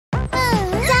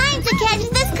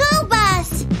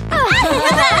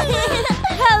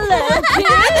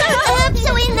Oops,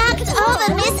 we knocked over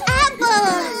Miss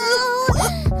Apple.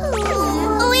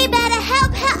 We better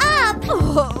help her up.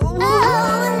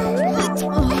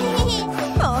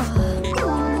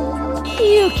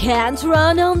 You can't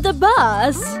run on the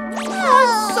bus.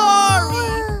 I'm sorry.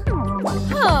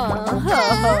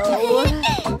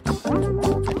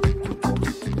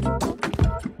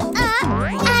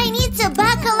 I need to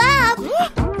buckle up.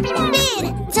 Pete,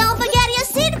 don't forget your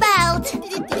seatbelt.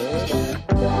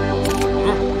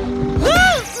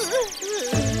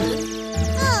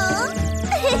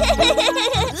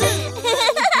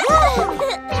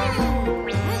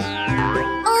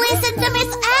 Listen to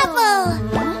Miss Apple.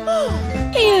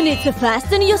 You need to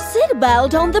fasten your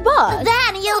seatbelt on the bus.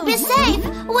 Then you'll be safe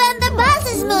when the bus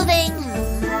is moving.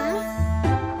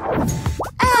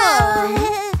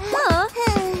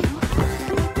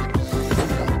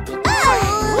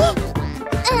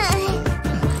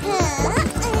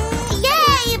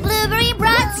 Yay! Blueberry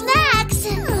brought snacks.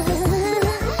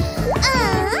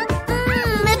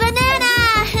 The banana.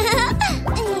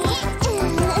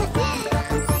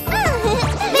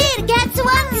 Pete gets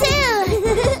one too.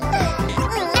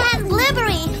 And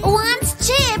Blueberry wants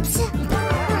chips.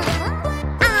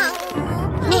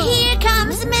 Here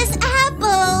comes Miss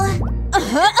Apple.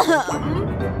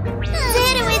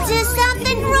 Did we do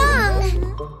something wrong?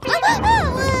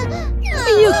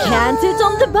 You can't eat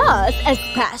on the bus,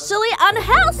 especially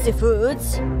unhealthy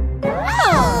foods.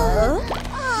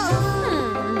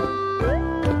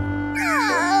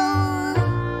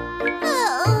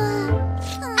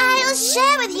 I'll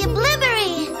share with you,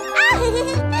 Blueberry.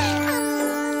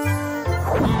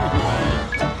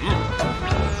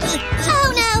 Oh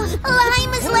no!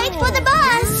 Lime is late for the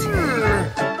bus.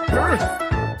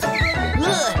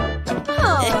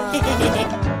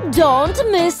 Don't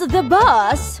miss the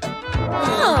bus.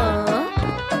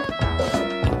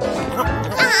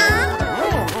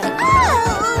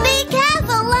 Be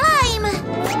careful, Lime.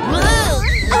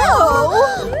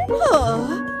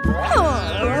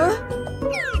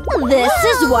 This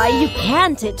is why you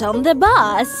can't eat on the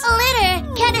bus. Litter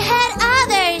can hurt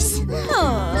others.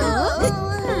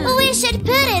 We should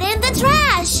put it in the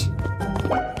trash.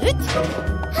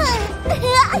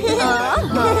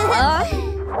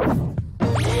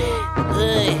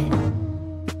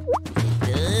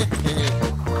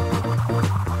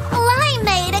 Lime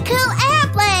made a cool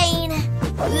airplane.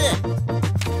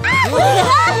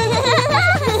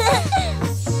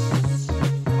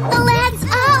 Let's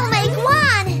all make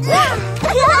one.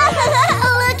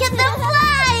 Look at them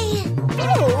fly.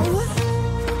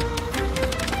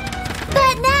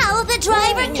 But now the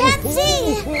driver can't see.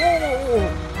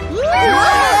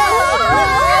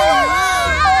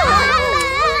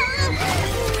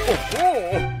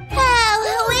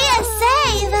 Oh, we are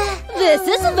safe. This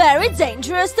is very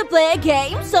dangerous to play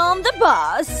games on the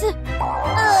bus.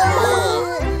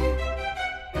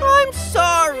 I'm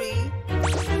sorry.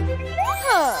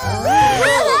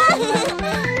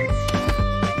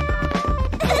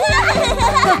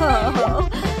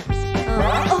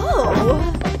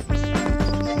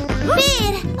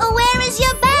 Pete, where is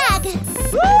your bag?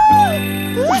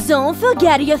 Don't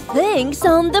forget your things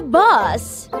on the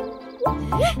bus.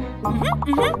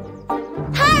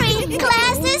 Hurry,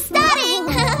 class is starting.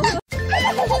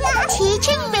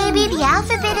 Teaching baby the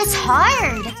alphabet is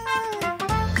hard.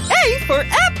 A for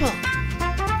apple.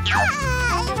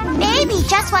 Baby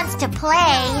just wants to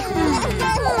play.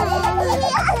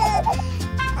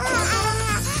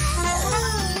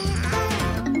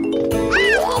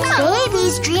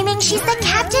 Baby's dreaming she's the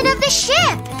captain of the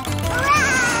ship.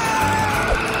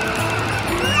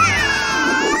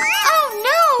 Oh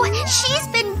no! She's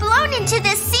been blown into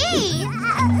the sea.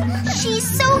 She's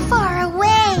so far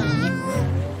away.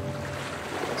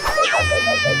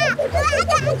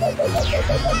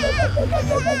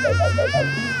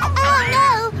 Oh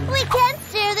no! We can't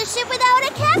steer the ship without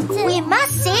a captain. We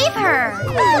must save her.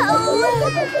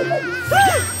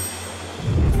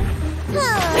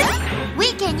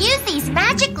 We can use these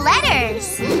magic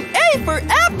letters. A for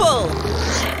apple.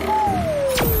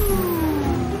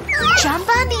 Jump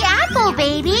on the apple,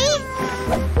 baby.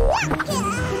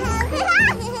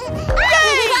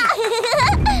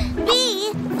 B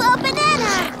for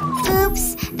banana.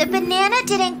 Oops, the banana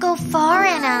didn't go far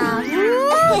enough.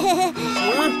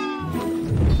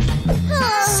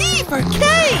 C for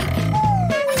cake.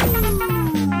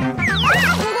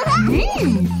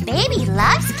 Baby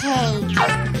loves cake.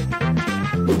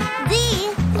 D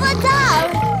for dog.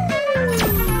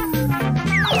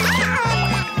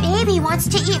 Baby wants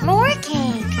to eat more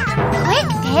cake. Quick,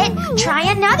 Pit, try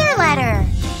another letter.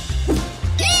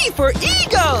 E for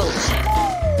eagle.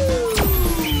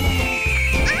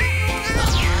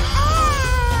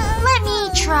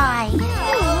 I?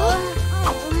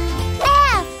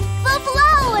 F for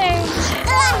flowers.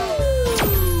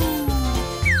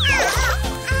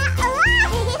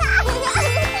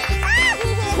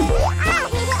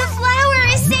 The flower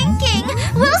is sinking.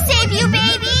 We'll save you,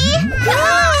 baby.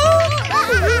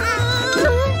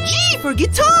 G for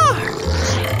guitar.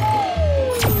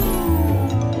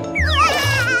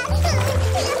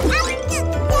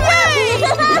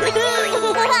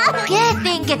 Good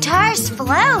thing guitars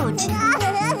float.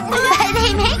 But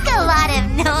they make a lot of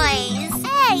noise.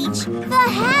 H, the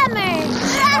hammer.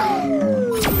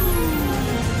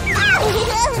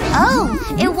 Oh,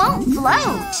 it won't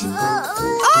float.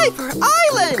 I for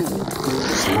island.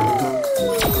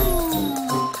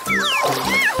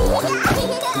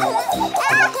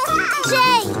 J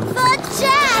for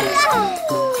jack.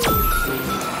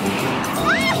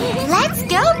 Let's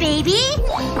go, baby.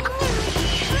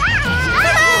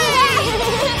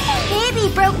 Baby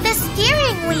broke the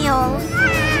steering wheel.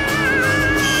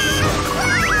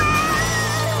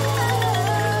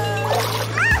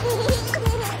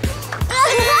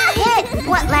 Hit,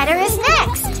 what letter is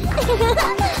next?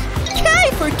 K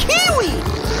for kiwi.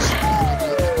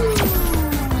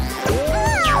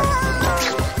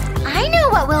 I know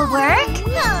what will work.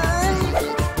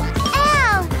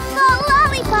 L for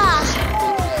lollipop.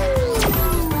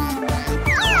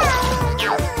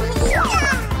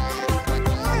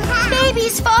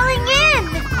 Baby's falling in.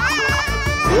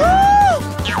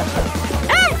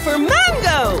 M for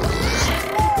mango.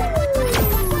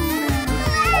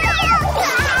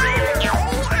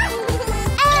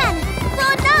 N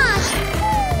for nut.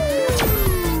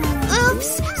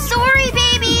 Oops, sorry,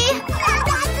 baby.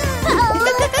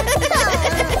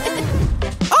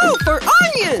 O for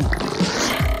onion.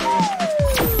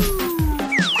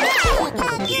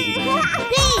 P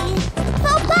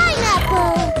for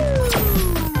pineapple.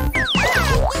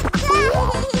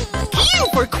 Q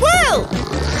for quill.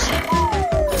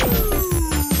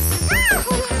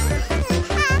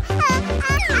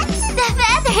 The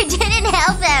feather didn't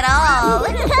help at all.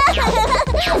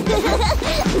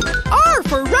 R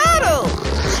for rattle.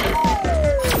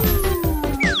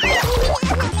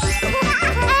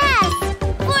 S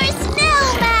for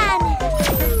snowman.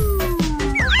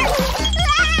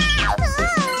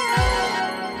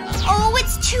 Oh,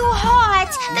 it's too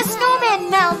hot. The snowman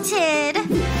melted.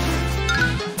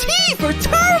 T for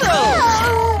turtle.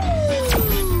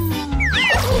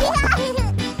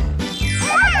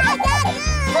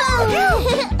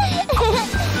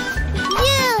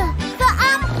 U for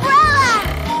umbrella.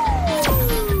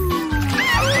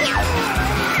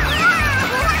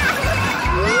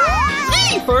 V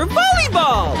for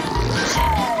volleyball.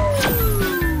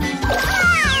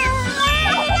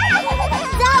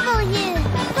 W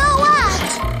for what?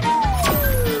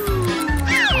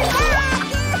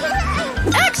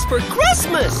 X for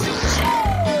Christmas.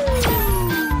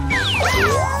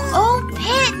 Oh,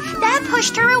 Pit, that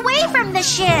pushed her away from the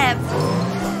ship.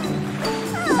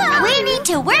 We need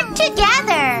to work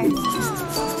together.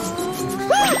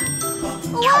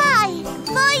 Y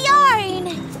for yarn.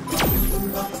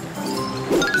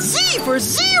 Z for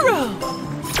zero.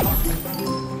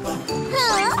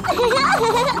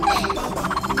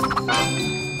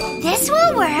 This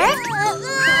will work.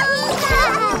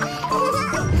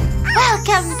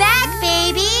 Welcome back,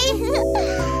 baby.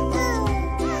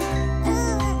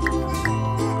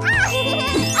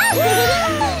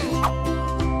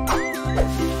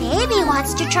 Baby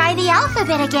wants to try the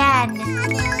alphabet again.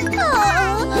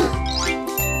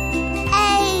 A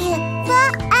for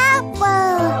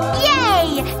apple.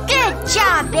 Yay! Good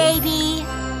job, baby.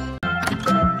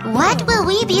 What will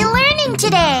we be learning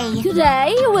today?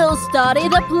 Today we'll study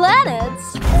the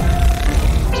planets.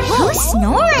 Who's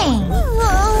snoring?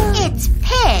 It's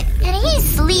Pit, and he's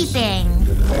sleeping.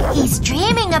 He's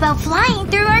dreaming about flying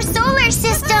through our solar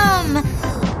system.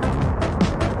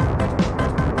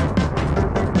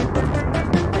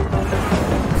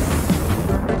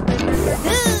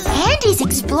 And he's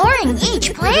exploring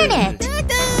each planet.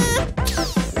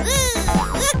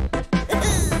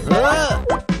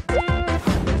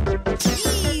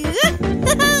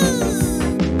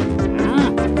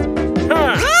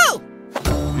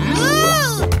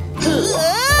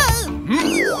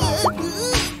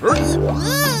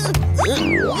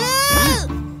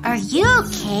 Are you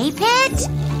okay, Pit?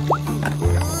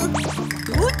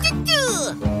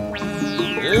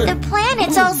 The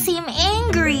planets all seem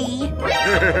angry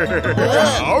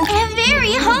and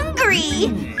very hungry.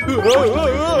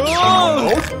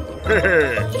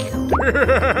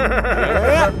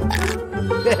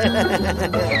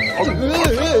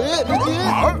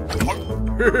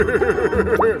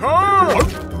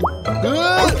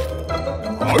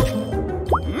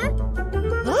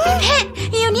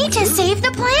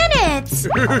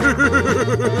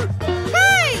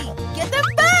 Hey! Get them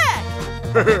back!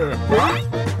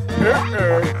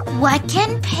 What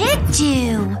can Pit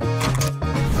do?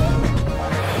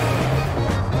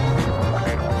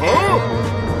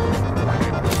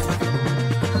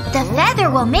 The feather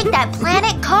will make that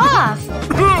planet cough.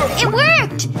 It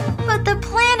worked! But the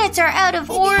planets are out of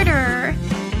order.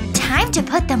 Time to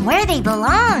put them where they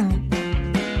belong.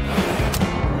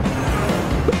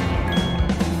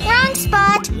 Wrong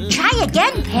spot. Try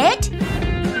again, Pit.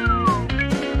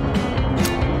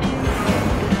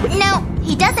 No,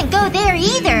 he doesn't go there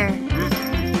either.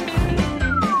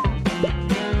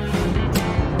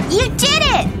 You did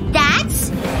it!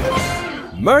 That's…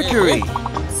 Mercury.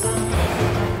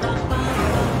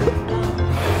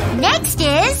 Next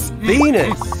is…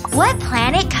 Venus. What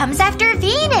planet comes after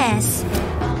Venus?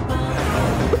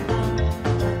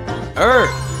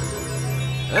 Earth.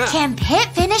 Can Pit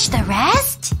finish the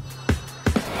rest?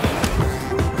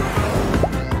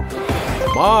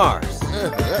 Mars.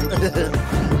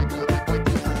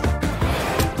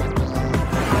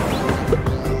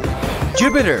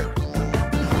 Jupiter.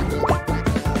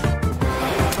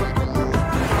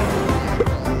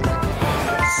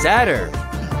 Saturn.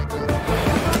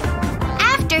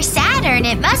 After Saturn,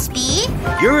 it must be…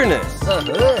 Uranus.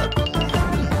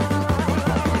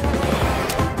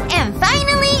 And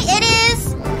finally, it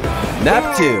is…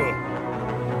 Neptune.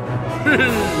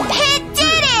 Pit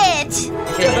did it!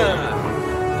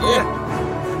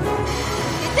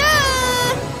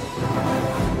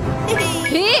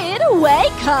 Pit,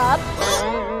 wake up!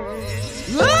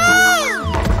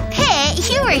 Pit,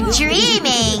 you were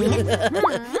dreaming!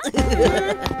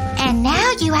 And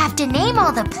now you have to name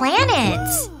all the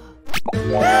planets.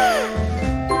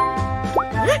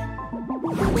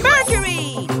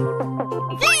 Mercury.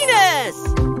 Venus.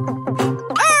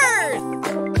 Earth.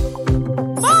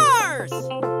 Mars.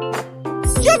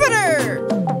 Jupiter.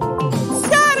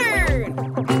 Saturn.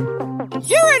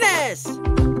 Uranus.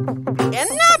 And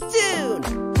Neptune.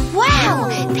 Wow!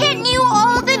 Pit knew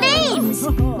all the names!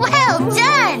 Well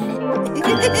done!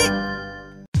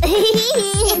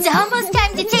 It's almost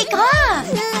time to take off!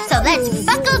 So let's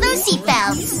buckle those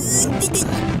seatbelts!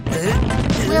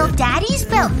 Will Daddy's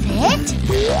belt fit?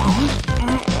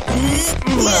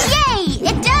 Yay!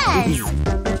 It does!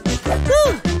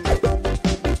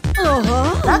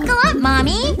 Buckle up,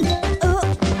 Mommy!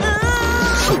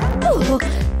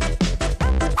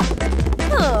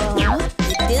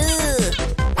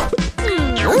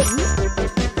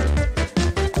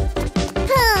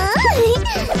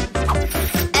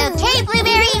 Okay,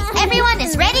 Blueberry! Everyone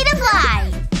is ready to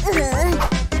fly!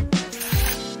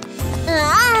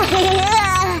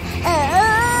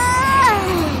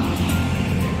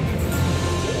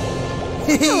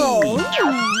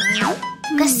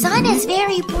 The sun is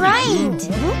very bright.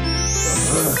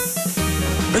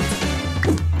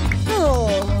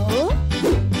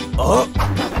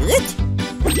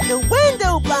 The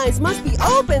window blinds must be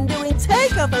open during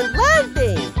takeoff and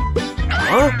landing.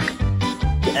 Huh?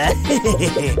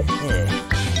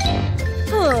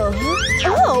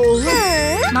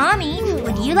 Mommy,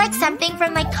 would you like something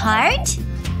from my cart?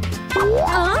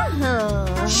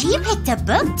 She picked a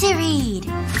book to read.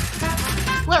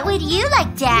 What would you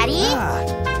like, Daddy?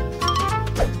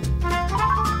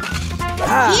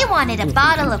 He wanted a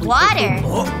bottle of water.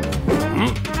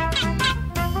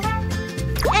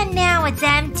 And now it's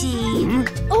empty.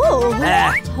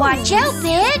 Watch out,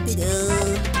 Pit!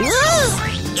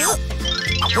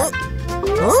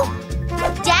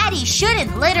 Daddy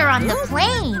shouldn't litter on the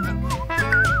plane.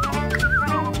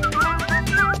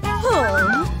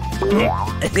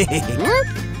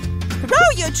 Throw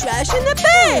your trash in the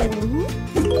bin.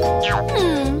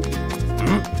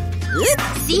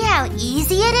 See how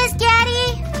easy it is,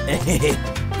 Daddy?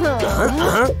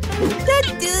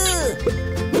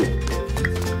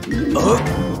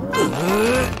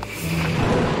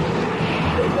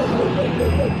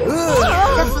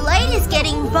 The flight is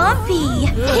getting bumpy.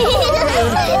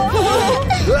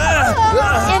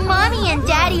 And Mommy and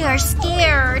Daddy are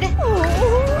scared.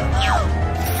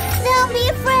 Don't be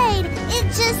afraid.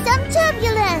 It's just some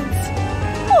turbulence.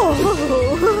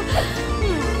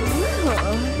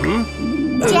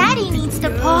 Daddy needs to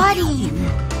potty.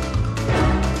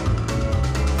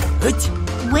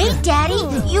 Wait, Daddy.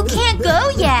 You can't go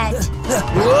yet.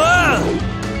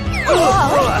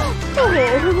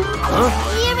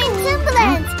 You're in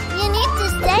turbulence. You need to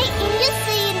stay in your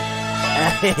seat.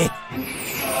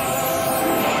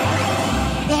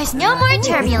 There's no more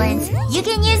turbulence. You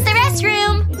can use the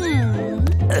restroom.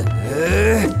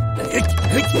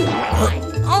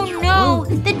 Oh no,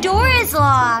 the door is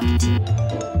locked.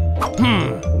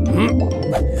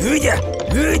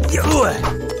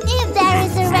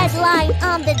 this line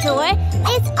on the door.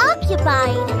 It's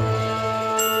occupied.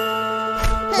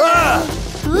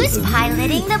 Who's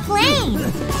piloting the plane?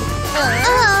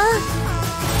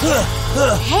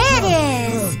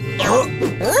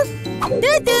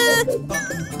 It is.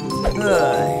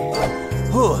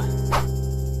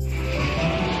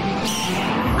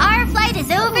 Our flight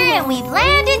is over and we've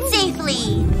landed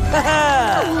safely. Thank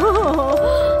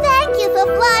you for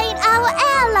flying our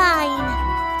airline.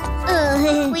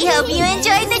 We hope you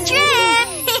enjoyed the trip.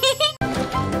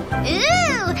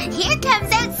 Ooh, here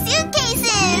comes out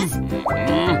suitcases.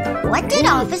 What did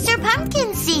Officer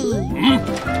Pumpkin see?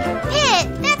 Pit,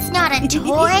 that's not a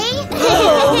toy.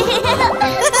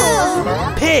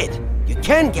 Pit, you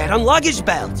can get on luggage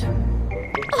belt.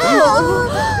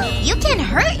 You can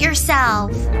hurt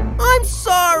yourself. I'm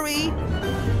sorry.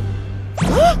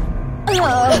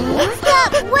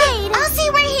 Stop, wait. I'll see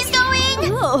where he's going.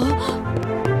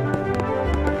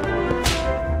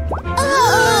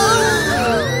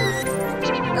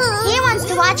 He wants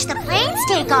to watch the planes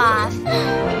take off.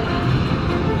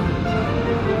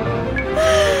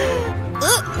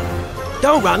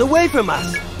 Don't run away from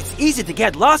us. It's easy to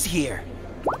get lost here.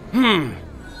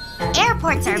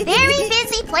 Airports are very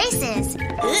busy places.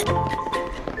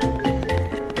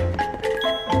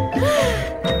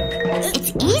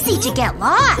 It's easy to get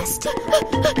lost.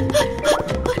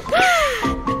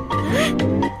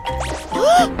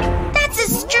 That's a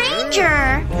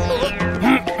stranger.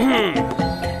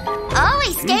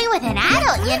 Always stay with an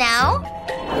adult, you know.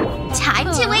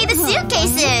 Time to weigh the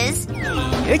suitcases.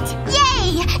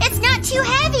 Yay! It's not too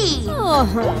heavy.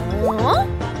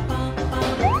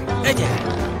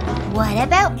 What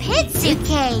about Pit's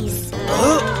suitcase?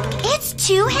 It's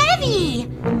too heavy.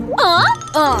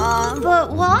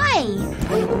 But why?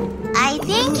 I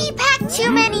think he packed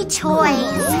too many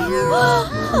toys.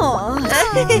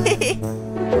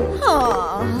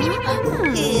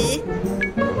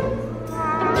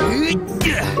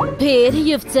 Pete,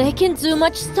 you've taken too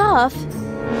much stuff.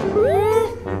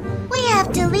 We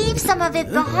have to leave some of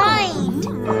it behind.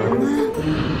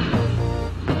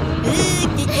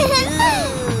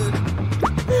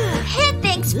 Pit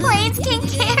thinks planes can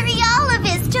carry all of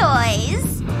his toys.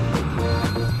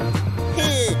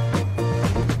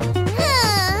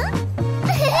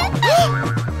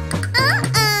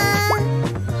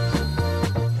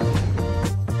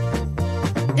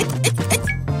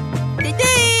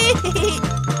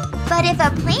 But if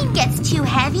a plane gets too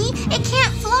heavy, it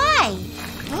can't fly.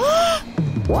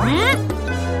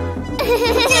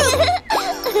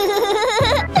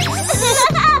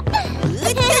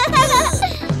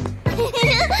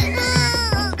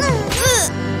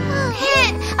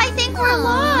 Pit, I think we're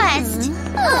lost.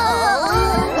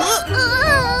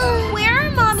 Where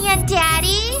are Mommy and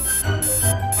Daddy?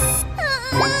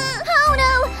 Oh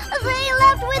no, they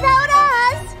left without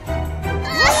us.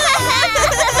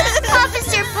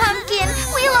 Officer Pumpkin,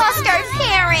 we lost our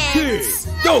parents.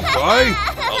 Don't cry.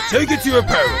 I'll take it to your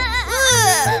parents.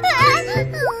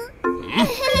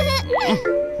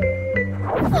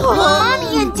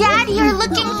 Mommy and Daddy are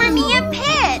looking for me and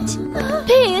Pit.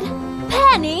 Pete,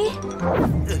 Penny.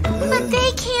 But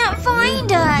they can't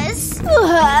find us.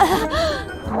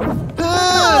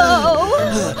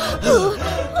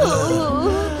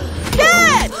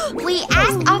 Dad! We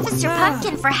asked Officer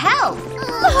Pumpkin for help.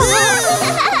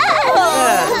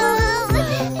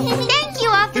 Thank you,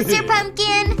 Officer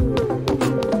Pumpkin.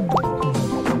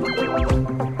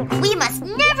 We must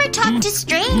never talk to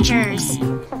strangers.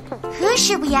 Who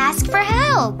should we ask for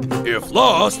help? If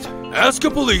lost, ask a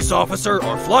police officer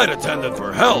or flight attendant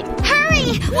for help.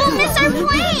 Hurry! We'll miss our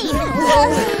plane!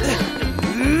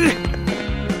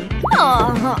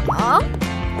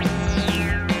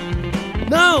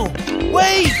 No!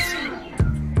 Wait!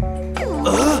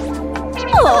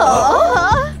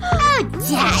 Oh,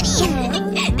 Daddy!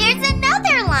 There's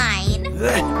another line!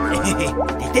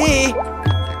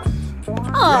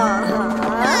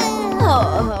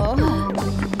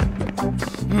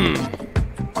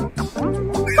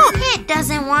 Pit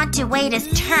doesn't want to wait his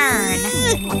turn.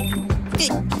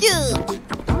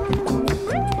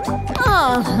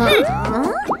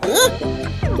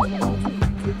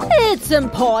 It's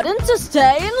important to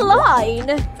stay in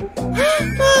line.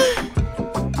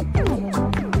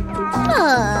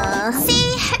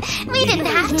 See? We didn't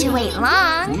have to wait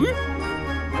long.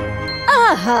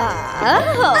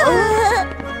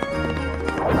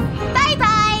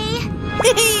 Bye-bye!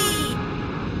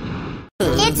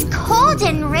 It's cold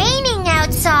and raining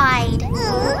outside.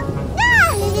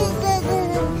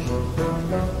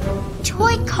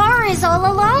 Toy car is all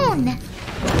alone.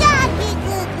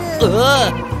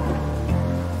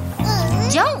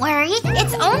 Don't worry,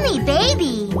 it's only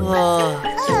baby.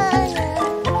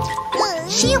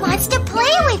 She wants to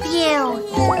play with you.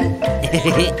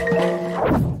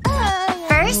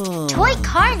 First, toy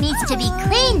car needs to be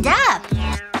cleaned up.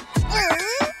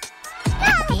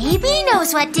 Baby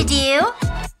knows what to do.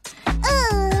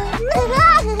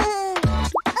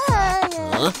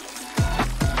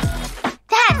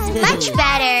 That's much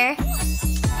better.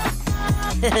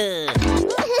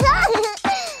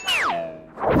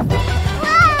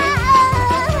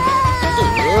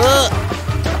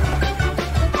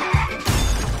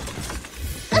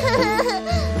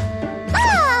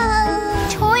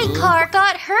 Toy car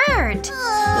got hurt.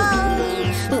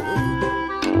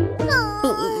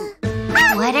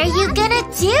 What are you gonna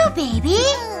do, baby?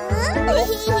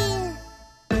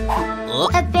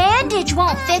 A bandage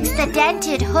won't fix the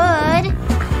dented hood.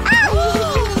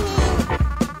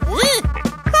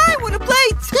 I want to play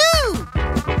too!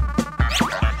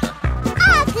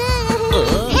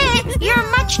 Pit, you're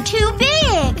much too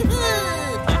big.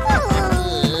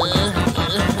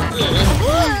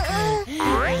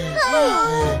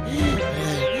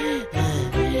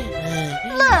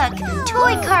 Look,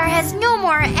 toy car has no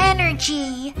more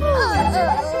energy.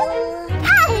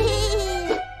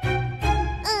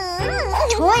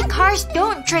 Toy cars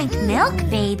don't drink milk,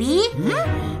 baby.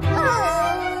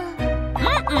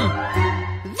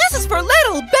 This is for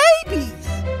little babies!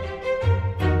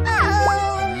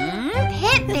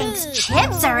 Pit thinks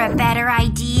chips are a better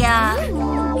idea.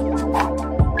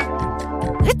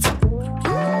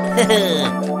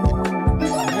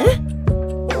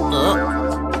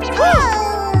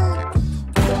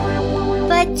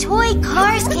 But toy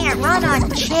cars can't run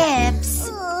on chips.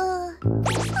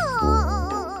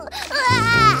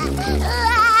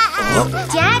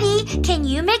 Daddy, can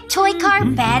you make toy car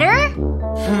better?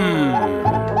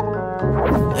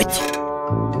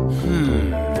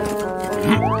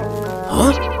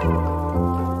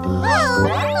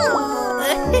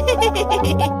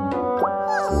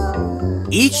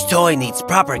 Each toy needs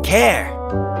proper care.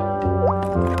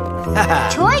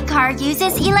 Toy car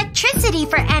uses electricity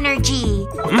for energy.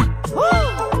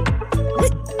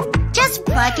 Just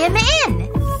plug him in.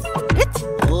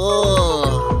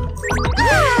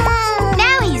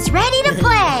 Now he's ready to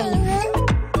play.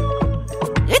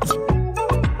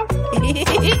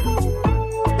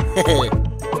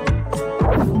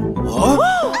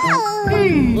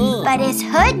 But his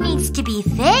hood needs to be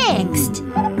fixed.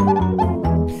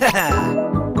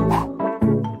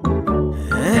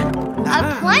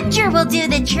 A plunger will do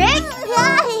the trick.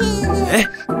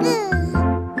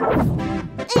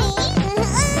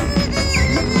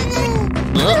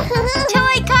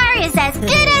 Toy car is as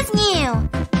good as new.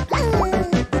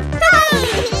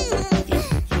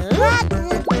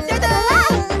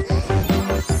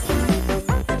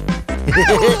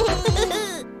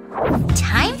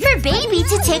 Time for baby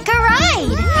to take a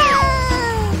ride.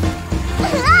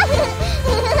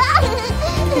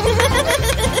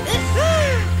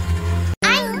 I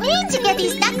need to get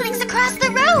these ducklings across the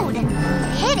road.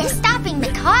 Pit is stopping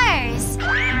the cars.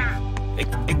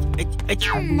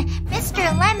 Mr.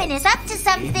 Lemon is up to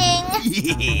something.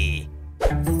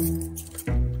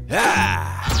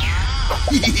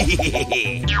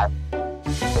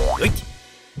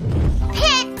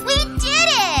 Pit, we did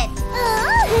it!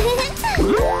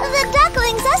 The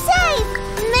ducklings are safe!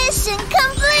 Mission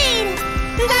complete!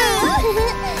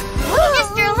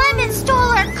 Mr. Lemon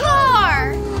stole our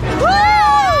car!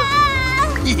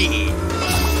 We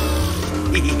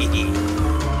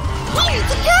need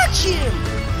to catch him!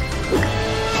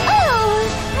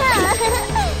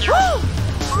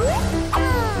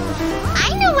 I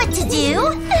know what to do!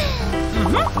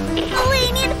 We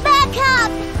need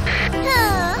backup!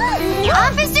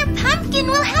 Officer Pumpkin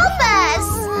will help us!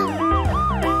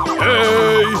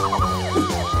 Hey!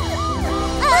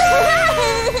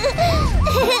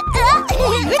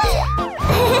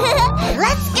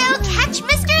 Let's go catch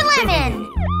Mr. Lemon!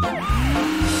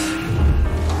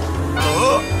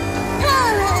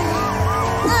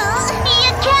 You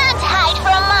can't hide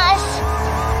from us!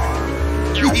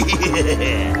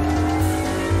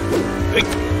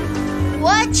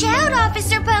 Watch out,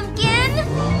 Officer Pumpkin!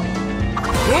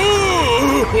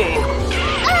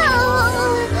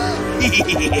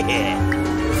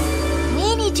 We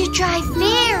need to drive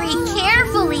very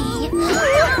carefully.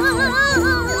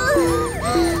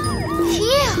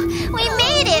 Phew, we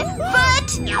made it, but...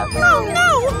 Oh no!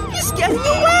 He's getting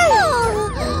away!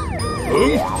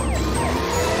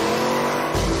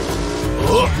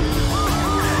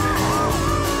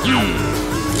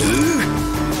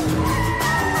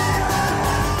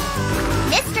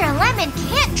 Mr. Lemon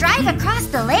can't drive across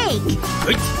the lake.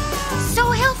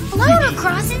 So he'll float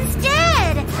across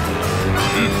instead.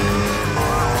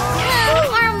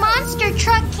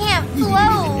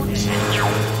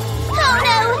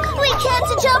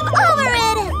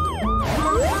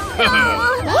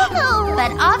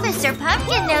 Officer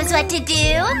Pumpkin knows what to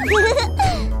do.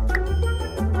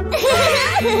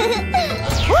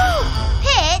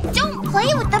 Pit, don't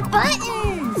play with the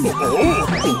buttons.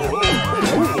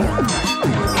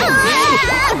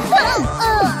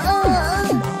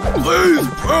 Please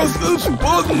press this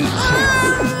button.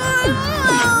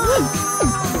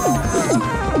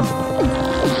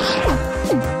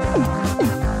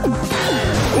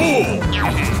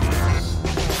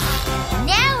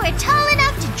 Now we're tall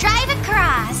enough to drive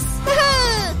across.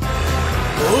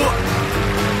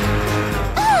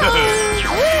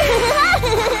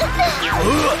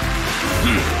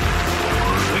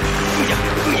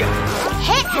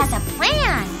 Pit has a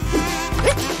plan.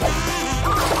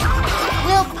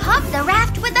 We'll pop the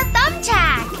raft with a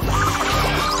thumbtack.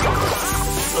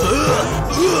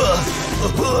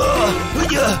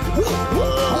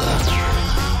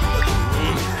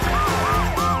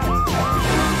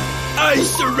 I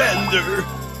surrender.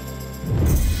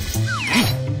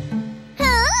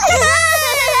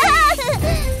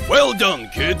 Well done,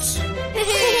 kids.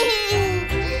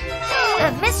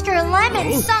 Mr.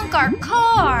 Lemon sunk our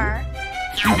car.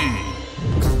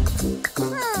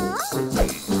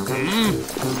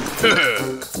 Ooh,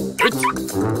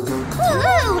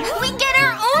 we get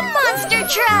our own monster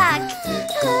truck.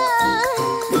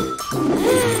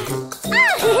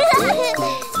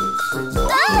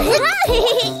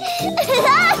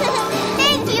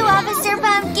 Thank you, Officer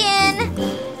Pumpkin.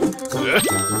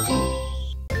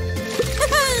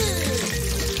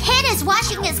 Pit is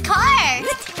washing his car.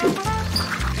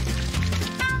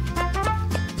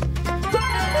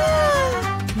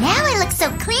 Now it looks so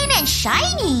clean and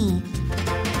shiny.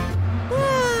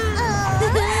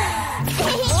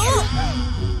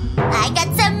 I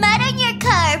got some mud on your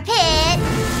car, Pit.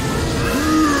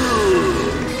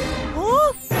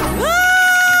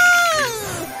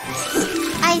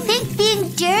 I think being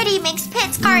dirty makes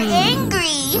Pit's car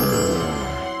angry.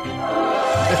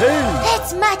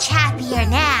 Pit's much happier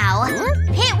now.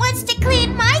 Pit wants to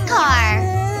clean my car.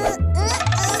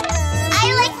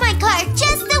 I like my car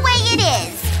just the way it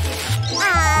is.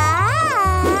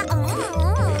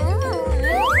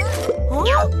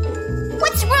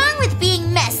 What's wrong with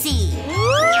being messy?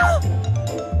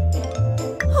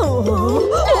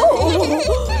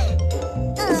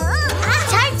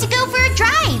 Time to go for a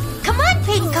drive. Come on,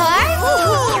 pink car.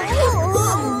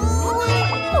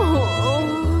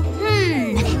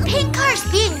 Pink car's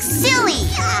being silly.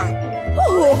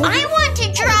 I want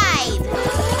to drive.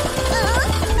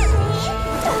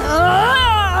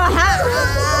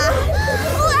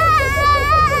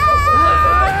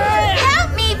 Help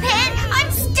me, Pit.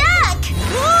 I'm stuck.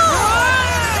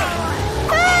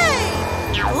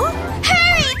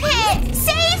 Hurry, Pit.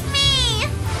 Save me.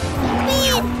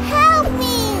 Pete, help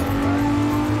me!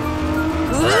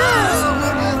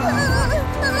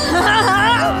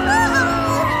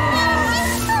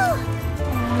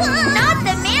 Not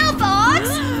the mailbox.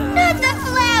 Not the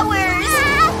flowers.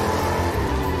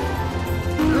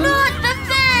 Not the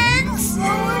fence.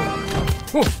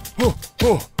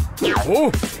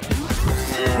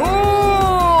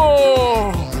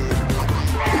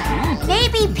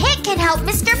 Maybe Pit can help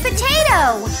Mr. Potato.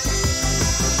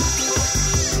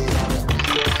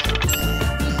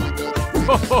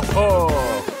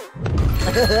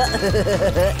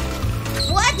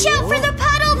 Watch out for the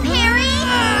puddle, Perry.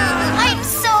 I'm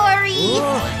sorry.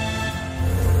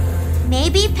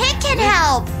 Maybe Pit can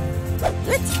help.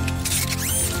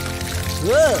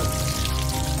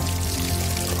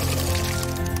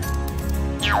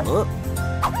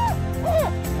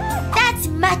 That's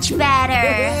much better.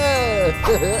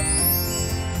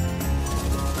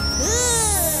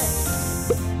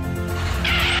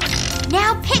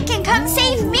 Now Pit can come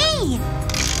save me.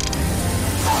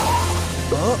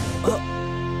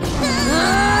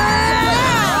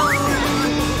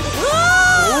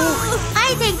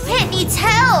 I think Pit needs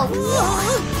help.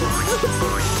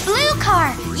 Blue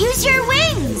car, use your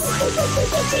wings.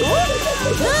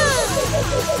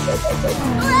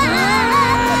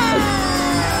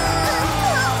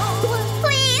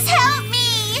 Please help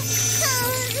me.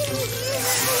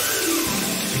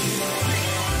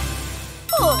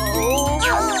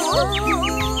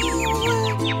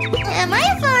 Am I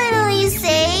finally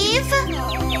safe?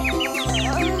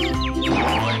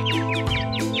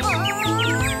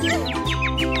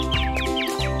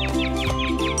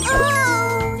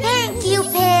 Thank you,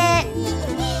 Pit.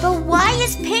 But why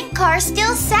is Pink Car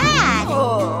still sad?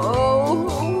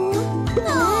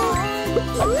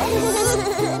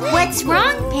 What's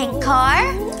wrong, Pink Car?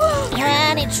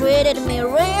 Penny treated me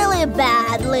really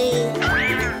badly.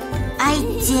 I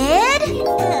did?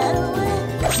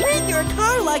 Treat your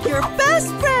car like your best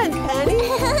friend, Penny.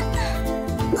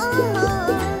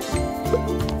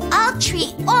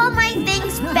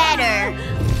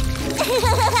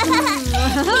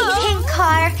 Pink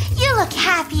car, you look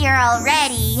happier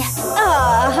already.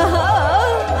 Ah.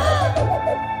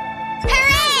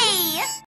 Hooray!